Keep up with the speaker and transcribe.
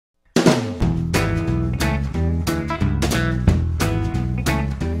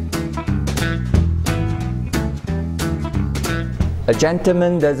A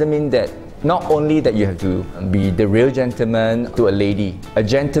gentleman doesn't mean that not only that you have to be the real gentleman to a lady. A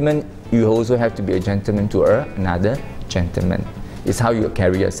gentleman, you also have to be a gentleman to another gentleman. It's how you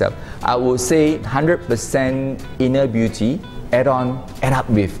carry yourself. I would say 100% inner beauty, add up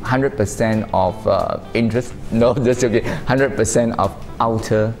with 100% of interest. No, that's okay. 100% of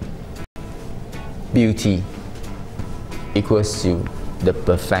outer beauty equals to the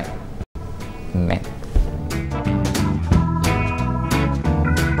perfect man.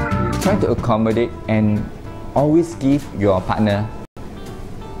 Try to accommodate and always give your partner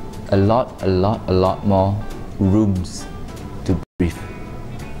a lot more rooms to breathe.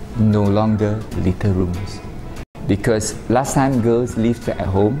 No longer little rooms. Because last time girls lived at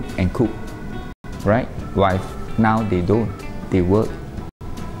home and cook, right? Wife. Now they don't. They work.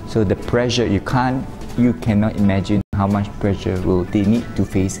 So the pressure, you cannot imagine how much pressure will they need to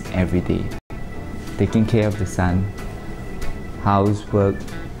face every day. Taking care of the son, housework,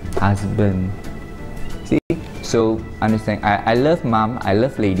 husband. See? So understand, I love mom, I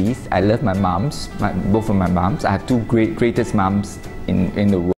love ladies, I love my moms, both of my moms. I have two greatest moms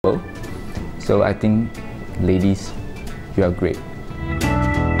in the world. So I think, ladies, you are great.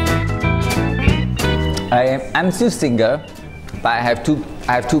 I'm still single, but I have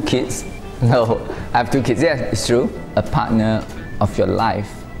two kids. No, I have two kids. Yes, it's true. A partner of your life,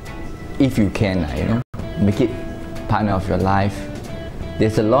 if you can, make it partner of your life.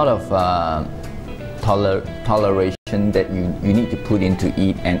 There's a lot of toleration that you need to put into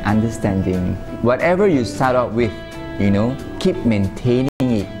it, and understanding. Whatever you start out with, keep maintaining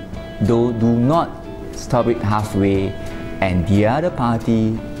it. Do not stop it halfway, and the other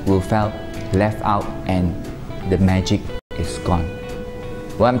party will feel left out and the magic is gone.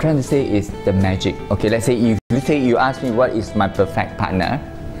 What I'm trying to say is the magic. Okay, let's say if you ask me what is my perfect partner,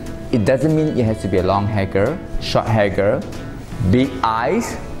 it doesn't mean it has to be a long hair girl, short hair girl, big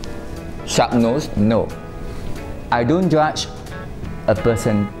eyes, sharp nose. No, I don't judge a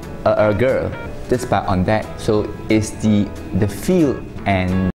person, a girl, just by on that. So it's the feel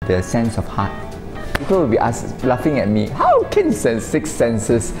and the sense of heart. People will be laughing at me. How can sense 6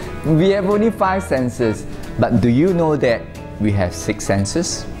 senses? We have only 5 senses. But do you know that we have 6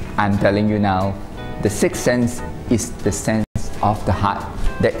 senses? I'm telling you now, the 6th sense is the sense of the heart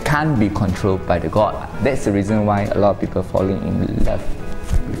that can't be controlled by the God. That's the reason why a lot of people falling in love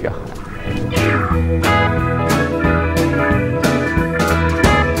with your heart.